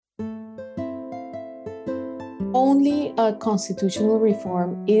Only a constitutional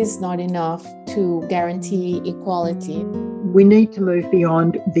reform is not enough to guarantee equality. We need to move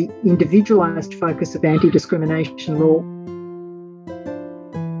beyond the individualised focus of anti-discrimination law.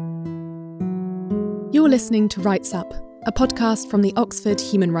 You're listening to Rights Up, a podcast from the Oxford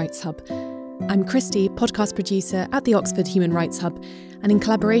Human Rights Hub. I'm Christy, podcast producer at the Oxford Human Rights Hub, and in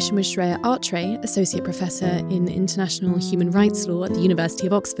collaboration with Shreya Atre, Associate Professor in International Human Rights Law at the University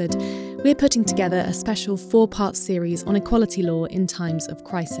of Oxford, we're putting together a special 4-part series on equality law in times of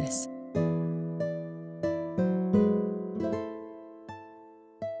crisis.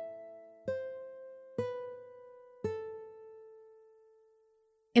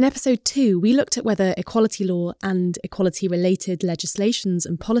 In episode 2, we looked at whether equality law and equality-related legislations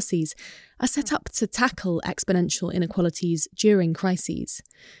and policies are set up to tackle exponential inequalities during crises.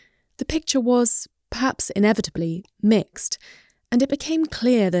 The picture was, perhaps inevitably, mixed, and it became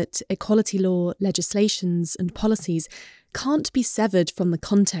clear that equality law, legislations and policies can't be severed from the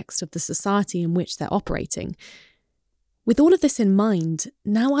context of the society in which they're operating. With all of this in mind,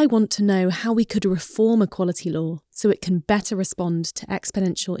 now I want to know how we could reform equality law so it can better respond to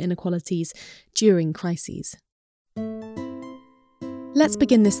exponential inequalities during crises. Let's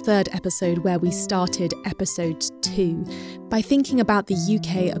begin this third episode where we started episode 2 by thinking about the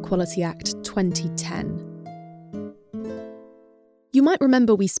UK Equality Act 2010. You might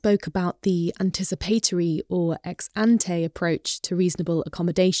remember we spoke about the anticipatory or ex ante approach to reasonable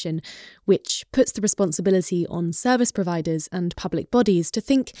accommodation, which puts the responsibility on service providers and public bodies to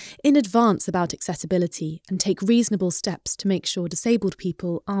think in advance about accessibility and take reasonable steps to make sure disabled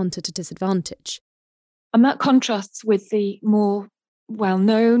people aren't at a disadvantage. And that contrasts with the more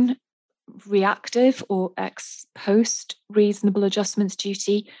well-known reactive or ex post reasonable adjustments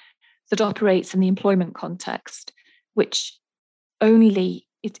duty that operates in the employment context, which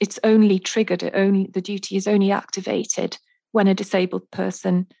it's only triggered, the duty is only activated when a disabled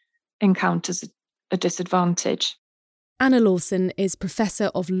person encounters a disadvantage. Anna Lawson is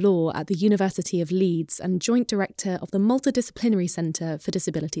Professor of Law at the University of Leeds and Joint Director of the Multidisciplinary Centre for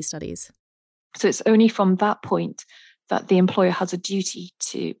Disability Studies. So it's only from that point that the employer has a duty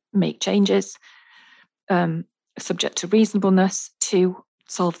to make changes, subject to reasonableness, to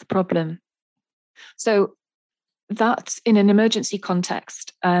solve the problem. So that in an emergency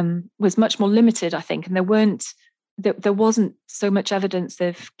context was much more limited, I think, and there wasn't so much evidence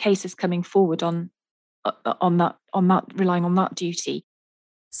of cases coming forward on that relying on that duty.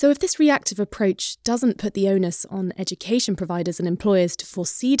 So if this reactive approach doesn't put the onus on education providers and employers to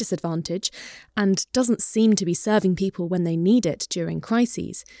foresee disadvantage and doesn't seem to be serving people when they need it during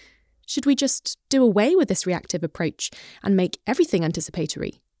crises, should we just do away with this reactive approach and make everything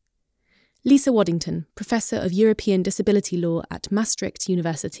anticipatory? Lisa Waddington, Professor of European Disability Law at Maastricht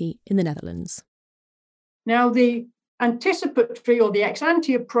University in the Netherlands. Now, the anticipatory or the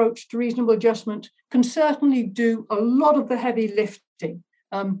ex-ante approach to reasonable adjustment can certainly do a lot of the heavy lifting.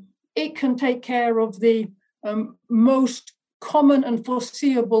 It can take care of the most common and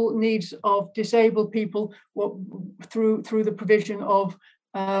foreseeable needs of disabled people through the provision of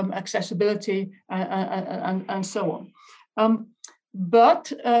accessibility and so on.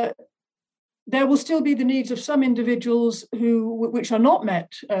 But there will still be the needs of some individuals which are not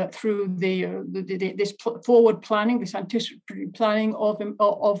met through this forward planning, this anticipatory planning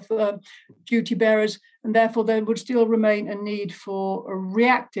of duty bearers, and therefore there would still remain a need for a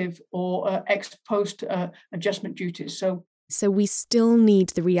reactive or ex post adjustment duties. So we still need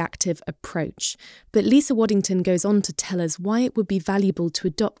the reactive approach. But Lisa Waddington goes on to tell us why it would be valuable to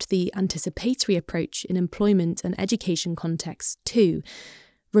adopt the anticipatory approach in employment and education contexts too.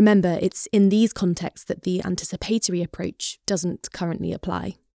 Remember, it's in these contexts that the anticipatory approach doesn't currently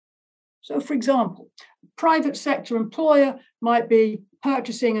apply. So, for example, a private sector employer might be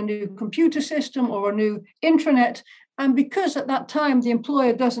purchasing a new computer system or a new intranet, and because at that time the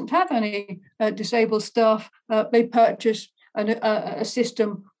employer doesn't have any disabled staff, they purchase a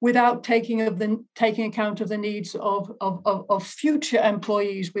system without taking account of the needs of future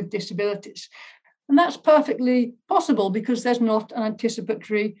employees with disabilities. And that's perfectly possible because there's not an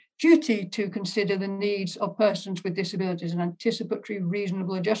anticipatory duty to consider the needs of persons with disabilities, an anticipatory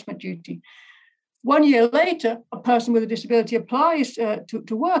reasonable adjustment duty. 1 year later, a person with a disability applies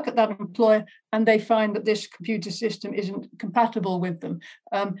to work at that employer, and they find that this computer system isn't compatible with them.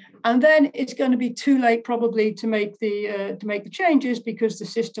 And then it's going to be too late probably to make the changes because the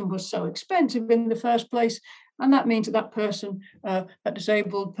system was so expensive in the first place. And that means that that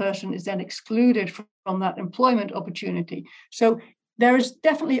disabled person is then excluded from that employment opportunity. So there is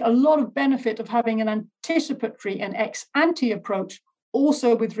definitely a lot of benefit of having an anticipatory and ex ante approach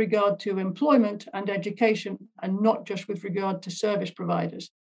also with regard to employment and education, and not just with regard to service providers.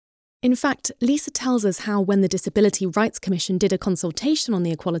 In fact, Lisa tells us how when the Disability Rights Commission did a consultation on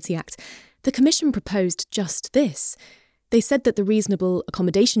the Equality Act, the Commission proposed just this. They said that the reasonable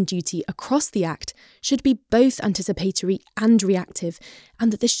accommodation duty across the Act should be both anticipatory and reactive,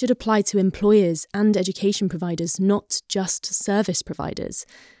 and that this should apply to employers and education providers, not just service providers.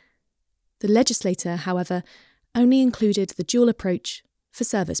 The legislator, however, only included the dual approach for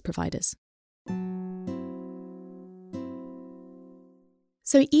service providers.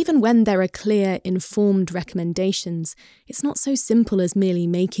 So even when there are clear, informed recommendations, it's not so simple as merely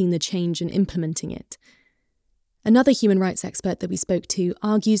making the change and implementing it. Another human rights expert that we spoke to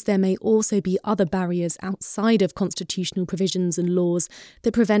argues there may also be other barriers outside of constitutional provisions and laws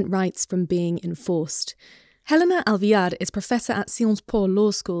that prevent rights from being enforced. Helena Alvear is professor at Sciences Po Law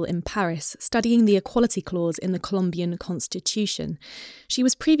School in Paris, studying the Equality Clause in the Colombian Constitution. She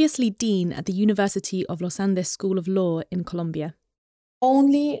was previously dean at the University of Los Andes School of Law in Colombia.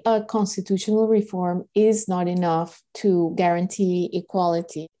 Only a constitutional reform is not enough to guarantee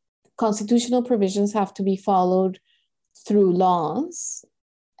equality. Constitutional provisions have to be followed through laws,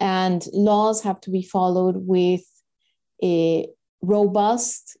 and laws have to be followed with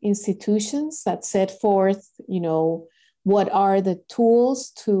robust institutions that set forth, what are the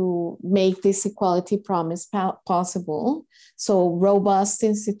tools to make this equality promise possible. So robust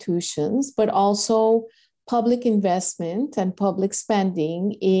institutions, but also public investment and public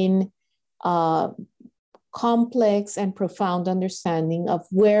spending in complex and profound understanding of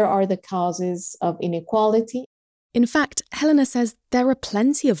where are the causes of inequality. In fact, Helena says there are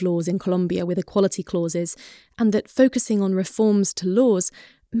plenty of laws in Colombia with equality clauses, and that focusing on reforms to laws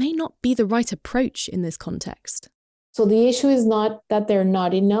may not be the right approach in this context. So the issue is not that there are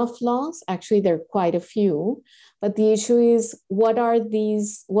not enough laws. Actually, there are quite a few. But the issue is, what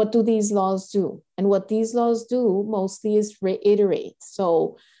do these laws do? And what these laws do mostly is reiterate.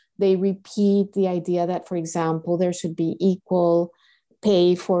 So they repeat the idea that, for example, there should be equal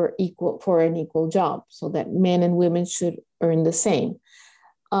pay for an equal job, so that men and women should earn the same.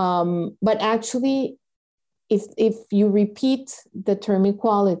 But actually, if you repeat the term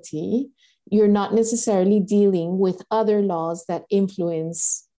equality, you're not necessarily dealing with other laws that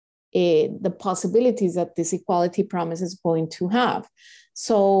influence the possibilities that this equality promise is going to have.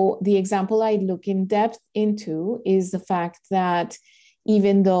 So the example I look in depth into is the fact that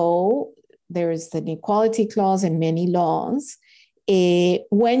even though there is an equality clause in many laws,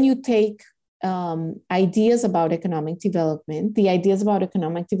 when you take ideas about economic development, the ideas about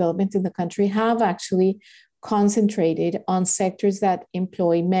economic development in the country have actually concentrated on sectors that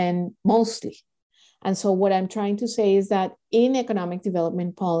employ men mostly. And so what I'm trying to say is that in economic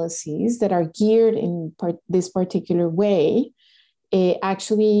development policies that are geared in this particular way,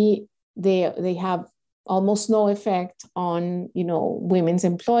 actually they have almost no effect on, women's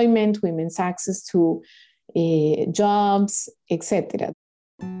employment, women's access to jobs, etc.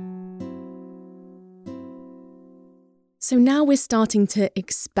 So now we're starting to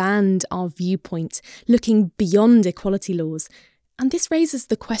expand our viewpoint, looking beyond equality laws. And this raises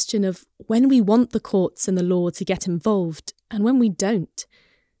the question of when we want the courts and the law to get involved and when we don't.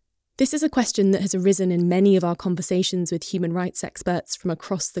 This is a question that has arisen in many of our conversations with human rights experts from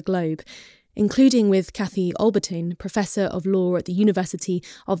across the globe, including with Kathy Albertine, Professor of Law at the University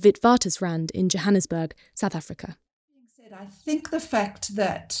of Witwatersrand in Johannesburg, South Africa. I think the fact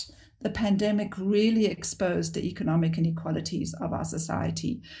that the pandemic really exposed the economic inequalities of our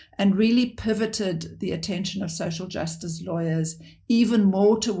society and really pivoted the attention of social justice lawyers even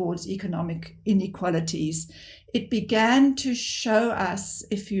more towards economic inequalities. It began to show us,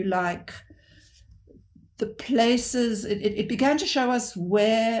 if you like, the places, it began to show us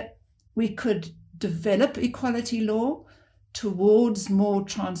where we could develop equality law towards more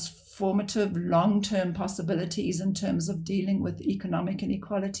transformative long-term possibilities in terms of dealing with economic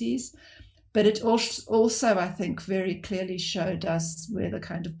inequalities. But it also, I think, very clearly showed us where the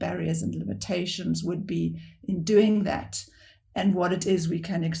kind of barriers and limitations would be in doing that, and what it is we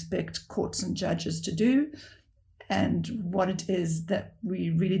can expect courts and judges to do, and what it is that we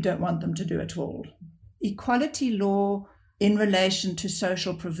really don't want them to do at all. Equality law in relation to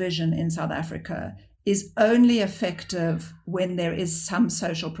social provision in South Africa is only effective when there is some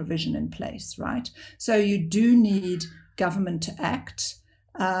social provision in place, right? So you do need government to act,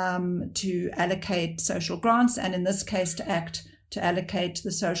 to allocate social grants, and in this case to allocate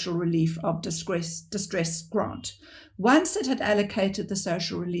the social relief of distress grant. Once it had allocated the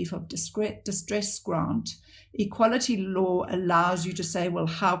social relief of distress grant, equality law allows you to say, well,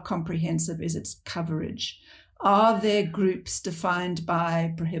 how comprehensive is its coverage Are there groups defined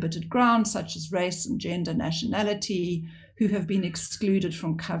by prohibited grounds such as race and gender, nationality, who have been excluded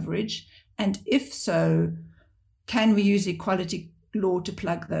from coverage? And if so, can we use equality law to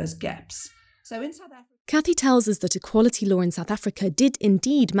plug those gaps? So in South Africa, Kathy tells us that equality law in South Africa did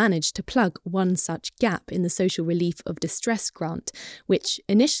indeed manage to plug one such gap in the social relief of distress grant, which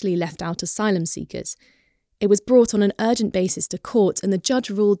initially left out asylum seekers. It was brought on an urgent basis to court, and the judge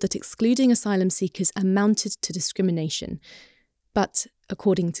ruled that excluding asylum seekers amounted to discrimination. But,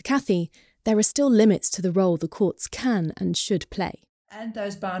 according to Kathy, there are still limits to the role the courts can and should play. And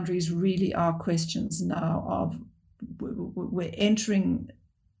those boundaries really are questions now of we're entering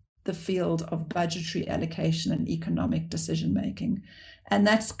the field of budgetary allocation and economic decision-making. And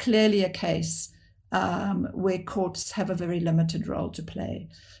that's clearly a case where courts have a very limited role to play.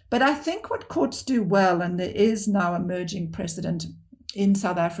 But I think what courts do well, and there is now emerging precedent in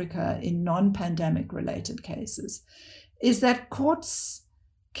South Africa in non-pandemic related cases, is that courts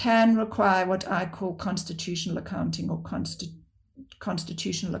can require what I call constitutional accounting or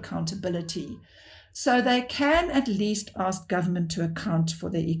constitutional accountability. So they can at least ask government to account for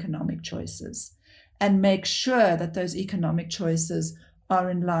their economic choices and make sure that those economic choices are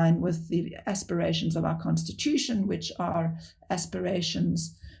in line with the aspirations of our constitution, which are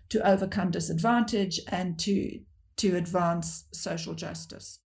aspirations to overcome disadvantage and to advance social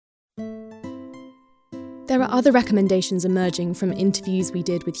justice. There are other recommendations emerging from interviews we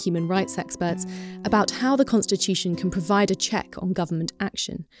did with human rights experts about how the Constitution can provide a check on government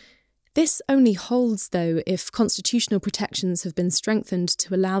action. This only holds, though, if constitutional protections have been strengthened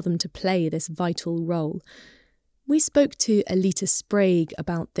to allow them to play this vital role. We spoke to Alita Sprague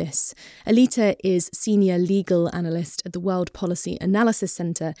about this. Alita is Senior Legal Analyst at the World Policy Analysis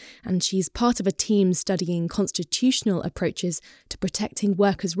Centre, and she's part of a team studying constitutional approaches to protecting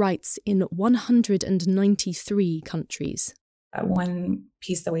workers' rights in 193 countries. One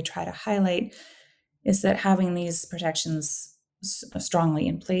piece that we try to highlight is that having these protections strongly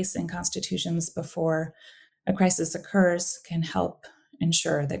in place in constitutions before a crisis occurs can help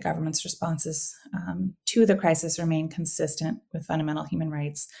ensure that government's responses to the crisis remain consistent with fundamental human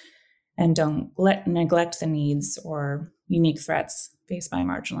rights and don't neglect the needs or unique threats faced by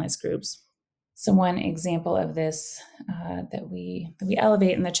marginalized groups. So one example of this that we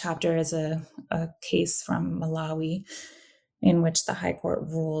elevate in the chapter is a case from Malawi in which the High Court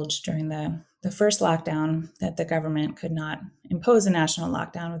ruled during the first lockdown that the government could not impose a national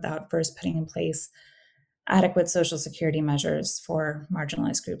lockdown without first putting in place adequate social security measures for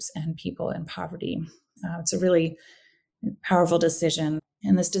marginalized groups and people in poverty. It's a really powerful decision.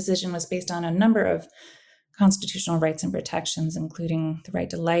 And this decision was based on a number of constitutional rights and protections, including the right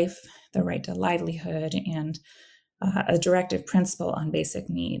to life, the right to livelihood, and a directive principle on basic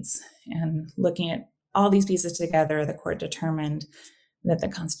needs. And looking at all these pieces together, the court determined that the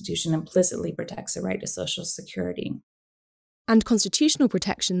Constitution implicitly protects the right to social security. And constitutional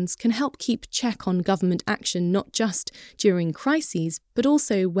protections can help keep check on government action not just during crises, but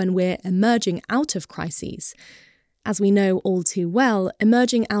also when we're emerging out of crises. As we know all too well,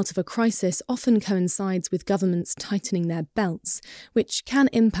 emerging out of a crisis often coincides with governments tightening their belts, which can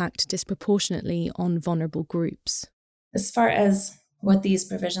impact disproportionately on vulnerable groups. As far as what these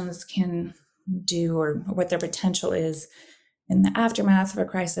provisions can do or what their potential is in the aftermath of a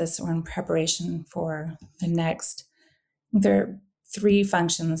crisis or in preparation for the next, there are three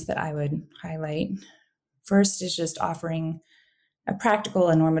functions that I would highlight. First is just offering a practical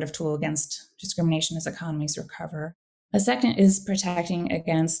and normative tool against discrimination as economies recover. A second is protecting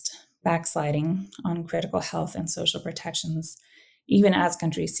against backsliding on critical health and social protections, even as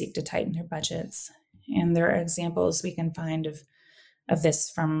countries seek to tighten their budgets. And there are examples we can find of this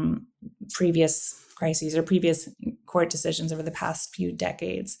from previous crises or previous court decisions over the past few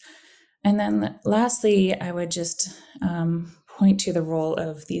decades. And then lastly, I would just point to the role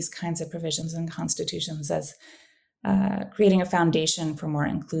of these kinds of provisions in constitutions as creating a foundation for more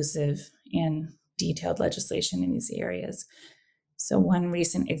inclusive and detailed legislation in these areas. So one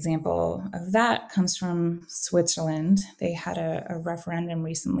recent example of that comes from Switzerland. They had a referendum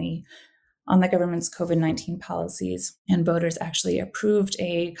recently on the government's COVID-19 policies, and voters actually approved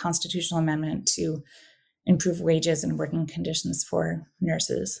a constitutional amendment to improve wages and working conditions for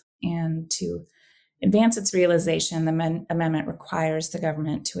nurses. And to advance its realization, the amendment requires the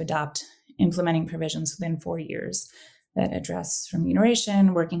government to adopt implementing provisions within 4 years that address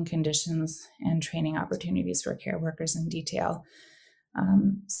remuneration, working conditions, and training opportunities for care workers in detail.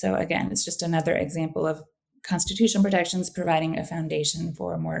 So again, it's just another example of constitutional protections providing a foundation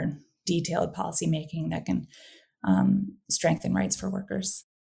for more detailed policymaking that can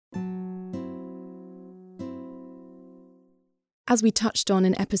As we touched on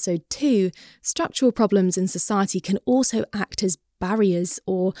in episode 2, structural problems in society can also act as barriers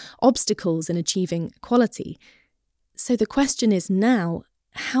or obstacles in achieving equality. So the question is now,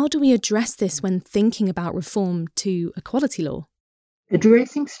 how do we address this when thinking about reform to equality law?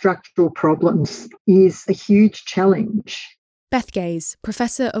 Addressing structural problems is a huge challenge. Beth Gaze,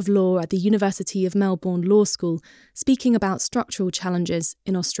 Professor of Law at the University of Melbourne Law School, speaking about structural challenges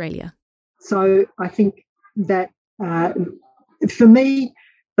in Australia. So I think that for me,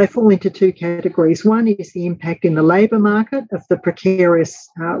 they fall into two categories. One is the impact in the labour market of the precarious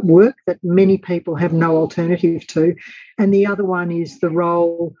work that many people have no alternative to. And the other one is the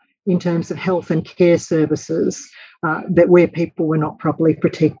role in terms of health and care services that where people were not properly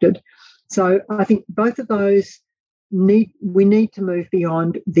protected. So I think both of those we need to move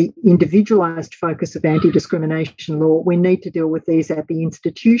beyond the individualised focus of anti-discrimination law. We need to deal with these at the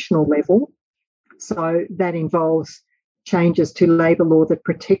institutional level. So that involves changes to labour law that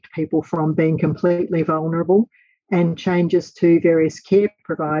protect people from being completely vulnerable, and changes to various care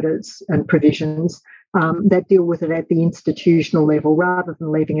providers and provisions that deal with it at the institutional level rather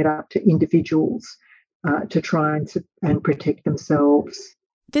than leaving it up to individuals to try and protect themselves.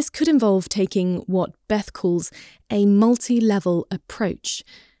 This could involve taking what Beth calls a multi-level approach,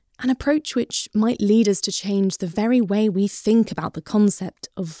 an approach which might lead us to change the very way we think about the concept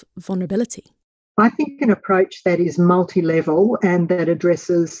of vulnerability. I think an approach that is multi-level and that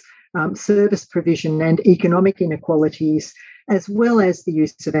addresses service provision and economic inequalities, as well as the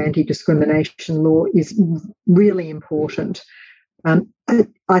use of anti-discrimination law, is really important.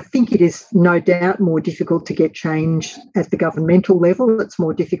 I think it is no doubt more difficult to get change at the governmental level. It's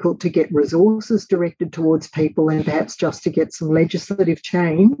more difficult to get resources directed towards people and perhaps just to get some legislative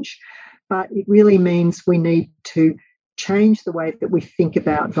change. But it really means we need to change the way that we think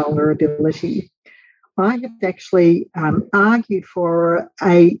about vulnerability. I have actually argued for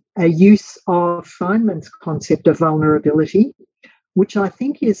a use of Feynman's concept of vulnerability, which I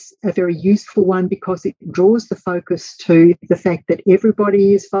think is a very useful one because it draws the focus to the fact that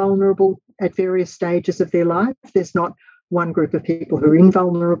everybody is vulnerable at various stages of their life. There's not one group of people who are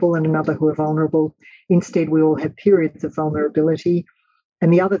invulnerable and another who are vulnerable. Instead, we all have periods of vulnerability.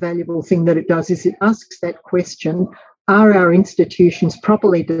 And the other valuable thing that it does is it asks that question, are our institutions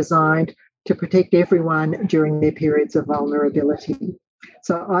properly designed to protect everyone during their periods of vulnerability?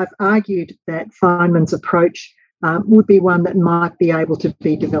 So I've argued that Feynman's approach would be one that might be able to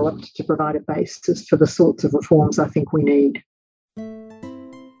be developed to provide a basis for the sorts of reforms I think we need.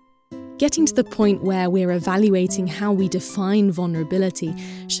 Getting to the point where we're evaluating how we define vulnerability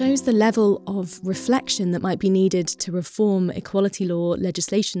shows the level of reflection that might be needed to reform equality law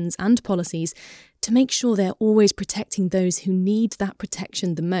legislations and policies to make sure they're always protecting those who need that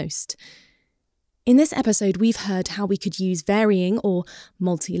protection the most. In this episode, we've heard how we could use varying or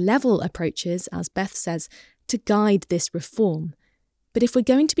multi-level approaches, as Beth says, to guide this reform. But if we're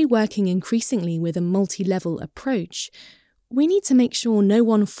going to be working increasingly with a multi-level approach, we need to make sure no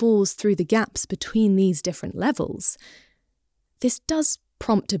one falls through the gaps between these different levels. This does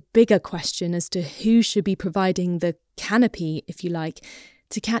prompt a bigger question as to who should be providing the canopy, if you like,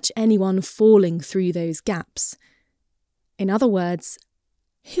 to catch anyone falling through those gaps. In other words,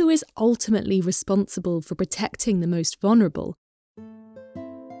 who is ultimately responsible for protecting the most vulnerable?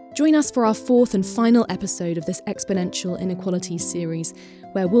 Join us for our fourth and final episode of this Exponential Inequalities series,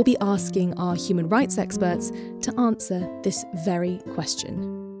 where we'll be asking our human rights experts to answer this very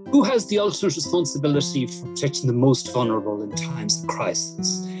question. Who has the ultimate responsibility for protecting the most vulnerable in times of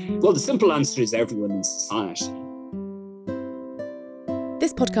crisis? Well, the simple answer is everyone in society.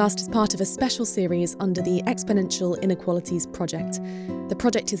 This podcast is part of a special series under the Exponential Inequalities Project. The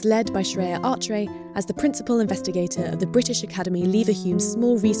project is led by Shreya Archre as the principal investigator of the British Academy Leverhulme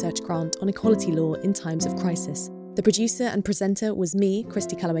Small Research Grant on Equality Law in Times of Crisis. The producer and presenter was me,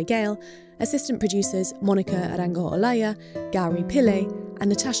 Christy Calloway-Gale, assistant producers Monica Arango-Olaya, Gowri Pillay and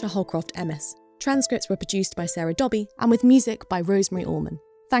Natasha Holcroft-Emmis. Transcripts were produced by Sarah Dobby and with music by Rosemary Allman.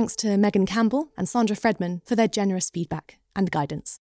 Thanks to Megan Campbell and Sandra Fredman for their generous feedback and guidance.